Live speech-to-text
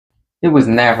It was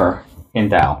never in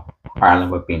doubt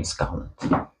Ireland would beat Scotland.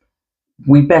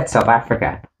 We bet South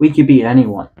Africa. We could beat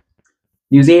anyone.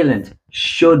 New Zealand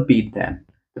should beat them.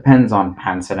 Depends on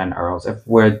Hansen and Earls. If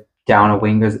we're down at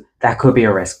wingers, that could be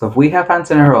a risk. But if we have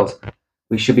Hansen and Earls,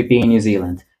 we should be beating New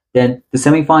Zealand. Then the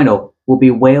semi final will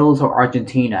be Wales or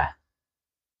Argentina.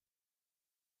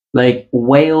 Like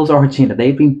Wales or Argentina,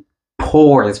 they've been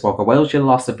poor this World Cup. Wales should have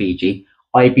lost to Fiji.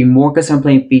 I'd be more concerned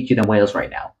playing Fiji than Wales right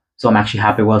now. So I'm actually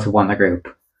happy Wales have won the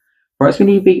group. First, we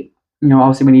need to beat,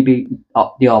 obviously we need to beat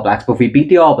the All Blacks. But if we beat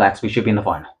the All Blacks, we should be in the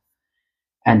final.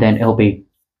 And then it'll be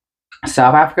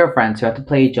South Africa or France who have to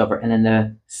play each other. And then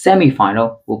the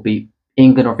semi-final will be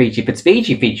England or Fiji. If it's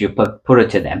Fiji, Fiji will put it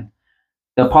to them.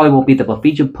 They'll probably won't beat them, but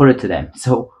Fiji will put it to them.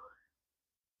 So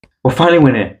we're finally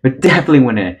winning it. We're definitely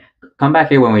winning it. Come back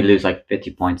here when we lose like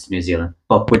 50 points to New Zealand.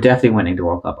 But we're definitely winning the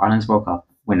World Cup. Ireland's World Cup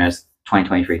winners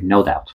 2023, no doubt.